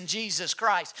places in Jesus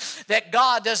Christ. That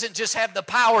God doesn't just have the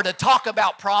power to talk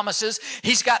about promises.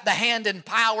 He's got the hand and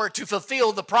power to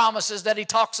fulfill the promises that He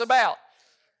talks about.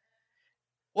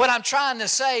 What I'm trying to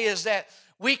say is that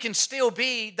we can still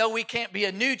be, though we can't be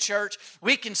a new church,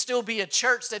 we can still be a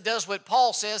church that does what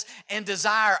Paul says and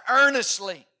desire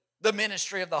earnestly the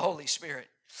ministry of the Holy Spirit.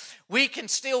 We can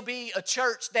still be a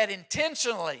church that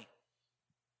intentionally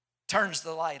turns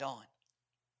the light on.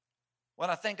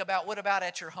 When I think about, what about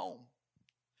at your home?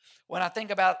 When I think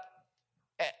about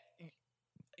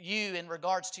you in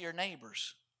regards to your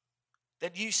neighbors,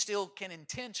 that you still can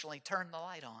intentionally turn the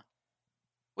light on.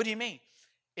 What do you mean?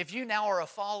 If you now are a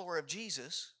follower of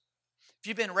Jesus, if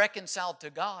you've been reconciled to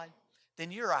God,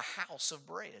 then you're a house of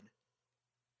bread.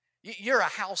 You're a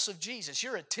house of Jesus.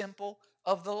 You're a temple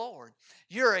of the Lord.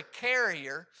 You're a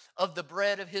carrier of the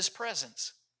bread of His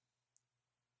presence.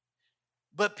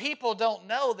 But people don't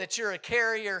know that you're a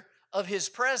carrier of His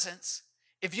presence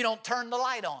if you don't turn the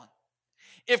light on.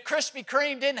 If Krispy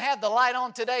Kreme didn't have the light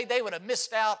on today, they would have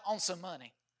missed out on some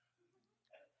money.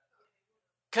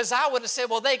 Because I would have said,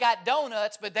 well, they got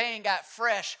donuts, but they ain't got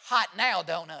fresh, hot now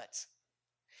donuts.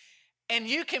 And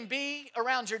you can be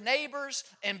around your neighbors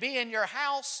and be in your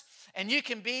house, and you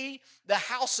can be the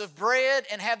house of bread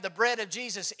and have the bread of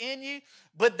Jesus in you,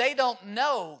 but they don't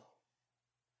know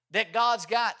that God's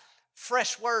got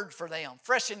fresh word for them,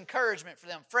 fresh encouragement for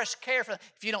them, fresh care for them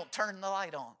if you don't turn the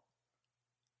light on?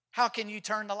 How can you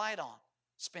turn the light on?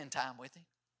 Spend time with Him.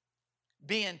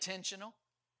 Be intentional.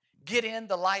 Get in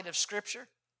the light of Scripture.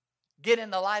 Get in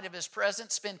the light of His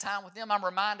presence. Spend time with Him. I'm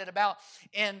reminded about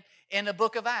in the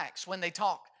book of Acts when they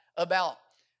talk about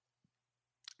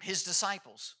His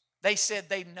disciples. They said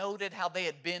they noted how they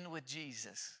had been with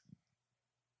Jesus.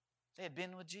 They had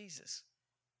been with Jesus.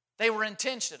 They were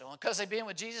intentional. And because they'd been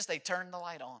with Jesus, they turned the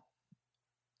light on.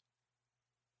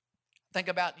 Think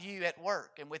about you at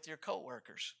work and with your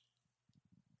coworkers.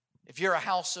 If you're a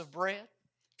house of bread,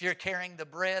 if you're carrying the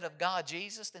bread of God,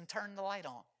 Jesus, then turn the light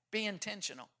on. Be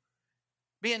intentional.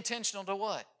 Be intentional to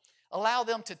what? Allow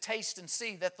them to taste and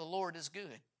see that the Lord is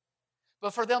good.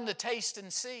 But for them to taste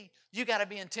and see, you got to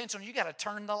be intentional. You got to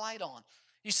turn the light on.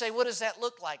 You say, what does that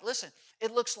look like? Listen,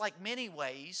 it looks like many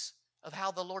ways of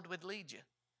how the Lord would lead you.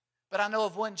 But I know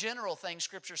of one general thing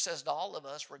Scripture says to all of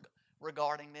us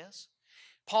regarding this.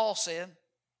 Paul said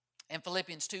in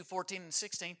Philippians 2:14 and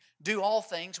 16, do all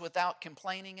things without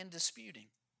complaining and disputing.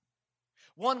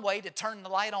 One way to turn the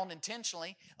light on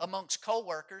intentionally amongst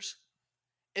co-workers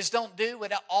is don't do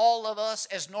what all of us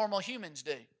as normal humans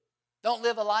do. Don't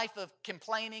live a life of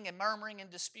complaining and murmuring and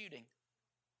disputing.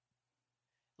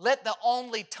 Let the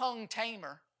only tongue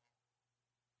tamer,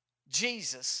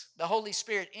 Jesus, the Holy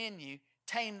Spirit in you,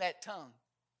 tame that tongue.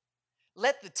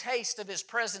 Let the taste of His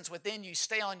presence within you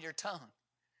stay on your tongue.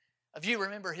 If you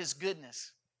remember His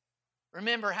goodness,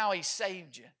 remember how He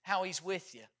saved you, how He's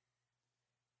with you.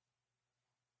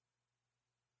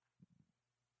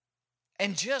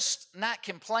 And just not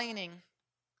complaining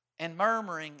and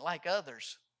murmuring like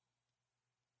others.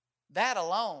 That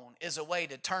alone is a way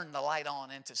to turn the light on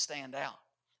and to stand out.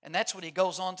 And that's what he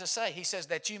goes on to say. He says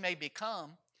that you may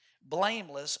become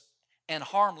blameless and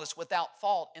harmless without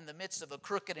fault in the midst of a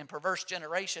crooked and perverse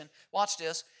generation. Watch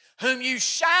this. Whom you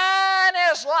shine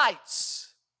as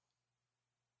lights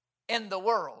in the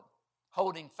world,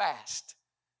 holding fast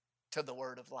to the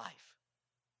word of life.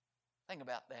 Think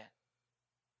about that.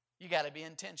 You got to be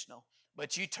intentional.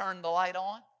 But you turn the light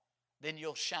on, then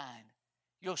you'll shine.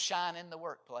 You'll shine in the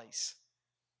workplace.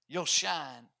 You'll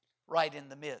shine right in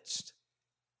the midst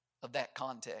of that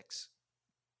context.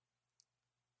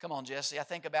 Come on, Jesse. I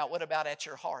think about what about at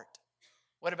your heart?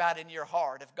 What about in your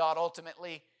heart? If God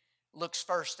ultimately looks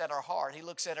first at our heart, He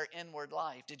looks at our inward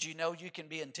life. Did you know you can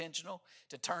be intentional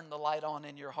to turn the light on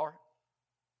in your heart?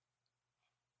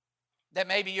 That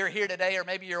maybe you're here today or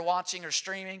maybe you're watching or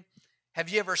streaming. Have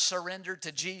you ever surrendered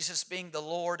to Jesus being the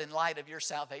Lord and light of your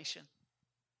salvation?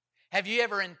 Have you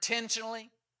ever intentionally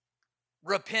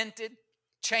repented,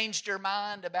 changed your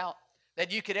mind about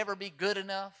that you could ever be good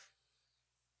enough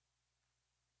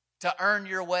to earn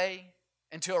your way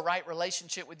into a right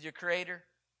relationship with your Creator?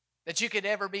 That you could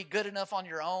ever be good enough on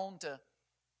your own to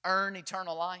earn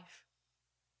eternal life?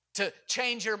 To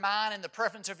change your mind and the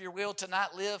preference of your will to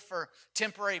not live for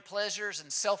temporary pleasures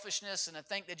and selfishness and to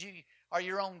think that you are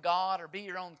your own God or be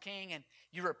your own king, and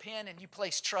you repent and you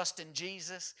place trust in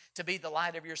Jesus to be the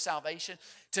light of your salvation,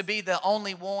 to be the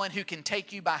only one who can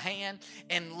take you by hand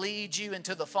and lead you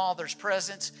into the Father's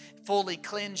presence, fully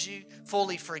cleanse you,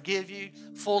 fully forgive you,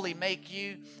 fully make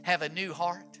you have a new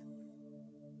heart.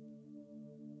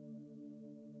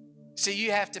 See,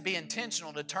 you have to be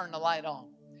intentional to turn the light on.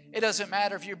 It doesn't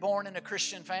matter if you're born in a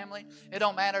Christian family. It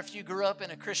don't matter if you grew up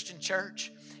in a Christian church.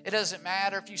 It doesn't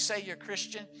matter if you say you're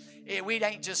Christian. We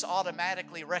ain't just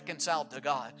automatically reconciled to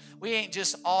God. We ain't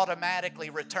just automatically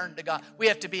returned to God. We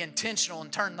have to be intentional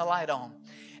and turn the light on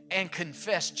and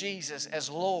confess Jesus as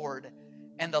Lord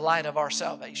and the light of our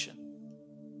salvation.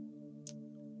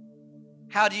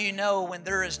 How do you know when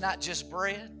there is not just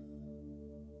bread,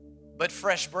 but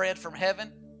fresh bread from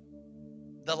heaven?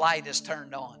 The light is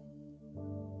turned on.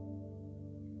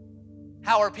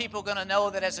 How are people going to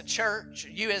know that as a church,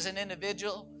 you as an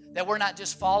individual, that we're not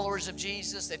just followers of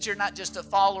Jesus, that you're not just a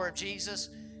follower of Jesus,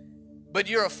 but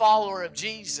you're a follower of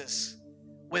Jesus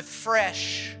with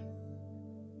fresh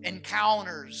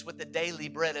encounters with the daily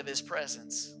bread of His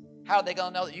presence? How are they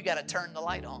going to know that you got to turn the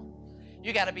light on?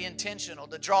 You got to be intentional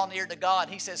to draw near to God.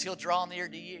 He says He'll draw near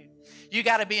to you. You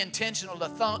got to be intentional to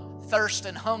thirst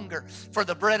and hunger for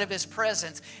the bread of His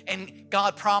presence. And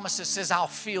God promises, says, I'll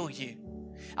fill you.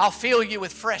 I'll fill you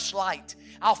with fresh light.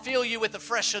 I'll fill you with a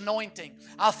fresh anointing.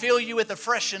 I'll fill you with a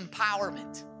fresh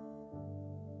empowerment.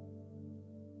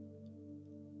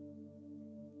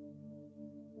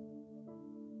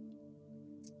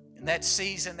 In that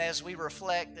season, as we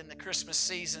reflect in the Christmas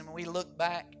season, when we look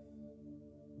back,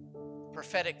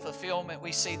 prophetic fulfillment,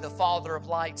 we see the Father of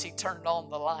lights. He turned on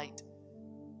the light.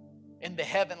 In the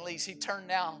heavenlies, He turned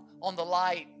down on the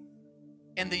light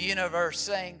in the universe,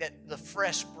 saying that the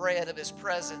fresh bread of His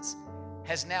presence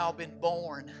has now been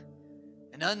born.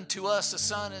 And unto us a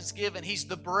son is given. He's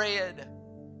the bread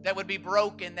that would be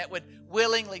broken, that would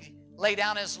willingly lay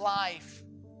down His life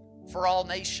for all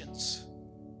nations,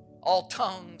 all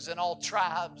tongues and all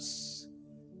tribes,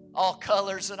 all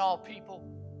colors and all people.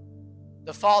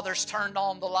 The Father's turned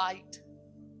on the light,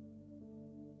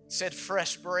 said,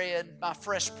 fresh bread, my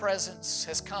fresh presence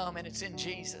has come, and it's in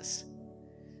Jesus.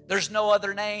 There's no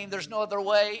other name, there's no other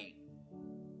way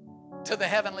to the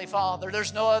Heavenly Father.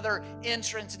 There's no other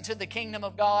entrance into the kingdom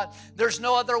of God. There's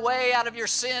no other way out of your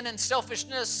sin and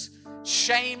selfishness,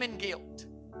 shame and guilt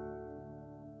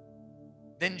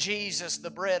than Jesus, the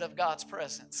bread of God's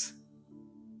presence.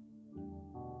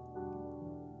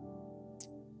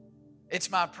 It's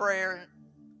my prayer,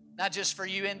 not just for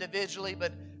you individually,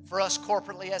 but for us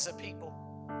corporately as a people,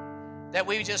 that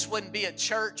we just wouldn't be a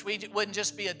church, we wouldn't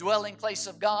just be a dwelling place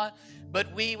of God,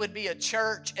 but we would be a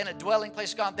church and a dwelling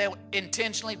place of God that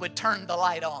intentionally would turn the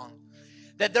light on.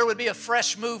 That there would be a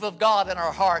fresh move of God in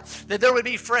our heart. That there would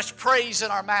be fresh praise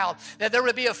in our mouth. That there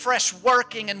would be a fresh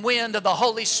working and wind of the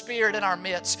Holy Spirit in our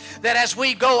midst. That as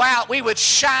we go out, we would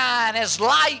shine as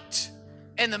light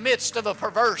in the midst of a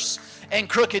perverse and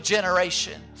crooked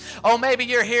generation. Oh, maybe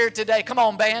you're here today. Come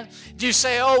on, band. You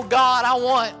say, oh God, I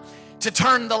want to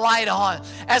turn the light on.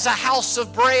 As a house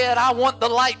of bread, I want the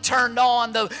light turned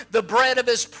on, the bread of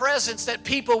His presence, that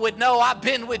people would know I've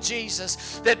been with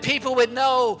Jesus, that people would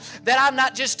know that I've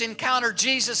not just encountered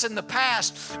Jesus in the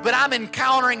past, but I'm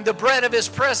encountering the bread of His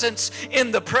presence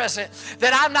in the present,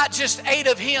 that I've not just ate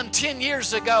of Him 10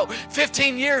 years ago,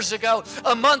 15 years ago,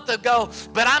 a month ago,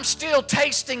 but I'm still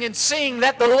tasting and seeing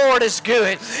that the Lord is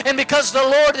good. And because the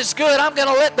Lord is good, I'm going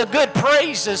to let the good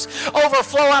praises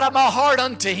overflow out of my heart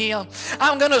unto Him.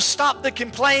 I'm going to stop the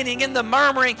complaining and the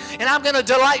murmuring, and I'm going to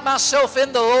delight myself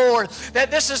in the Lord.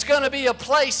 That this is going to be a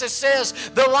place that says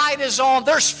the light is on.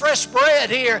 There's fresh bread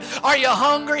here. Are you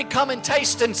hungry? Come and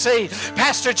taste and see.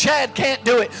 Pastor Chad can't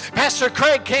do it. Pastor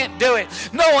Craig can't do it.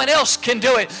 No one else can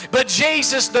do it. But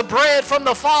Jesus, the bread from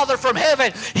the Father from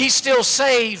heaven, He still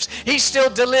saves. He still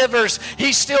delivers.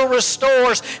 He still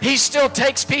restores. He still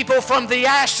takes people from the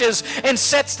ashes and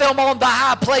sets them on the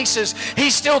high places. He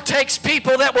still takes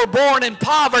people that were born in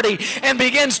poverty and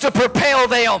begins to propel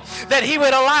them, that He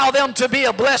would allow them to be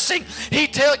a blessing. He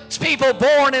takes people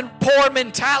born in poor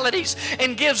mentalities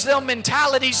and gives them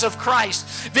mentalities of Christ,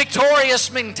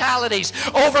 victorious mentalities,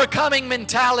 overcoming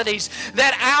mentalities,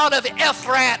 that out of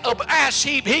Ephrat, of ash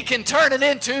heap, He can turn it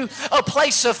into a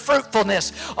place of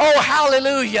fruitfulness. Oh,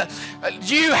 hallelujah.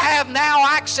 You have now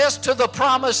access to the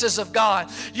promises of God.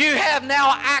 You have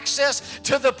now access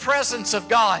to the presence of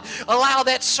God. Allow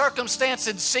that circumstance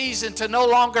and season to no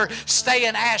longer stay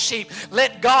an ash heap.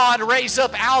 Let God raise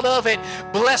up out of it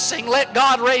blessing. Let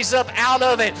God raise up out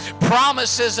of it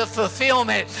promises of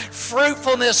fulfillment,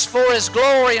 fruitfulness for His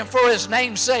glory and for His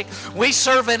name's sake. We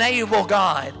serve an able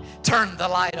God. Turn the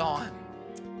light on.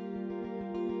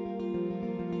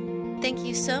 Thank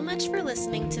you so much for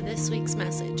listening to this week's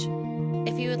message.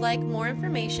 If you would like more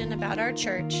information about our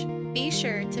church, be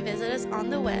sure to visit us on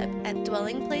the web at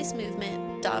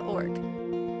dwellingplacemovement.org.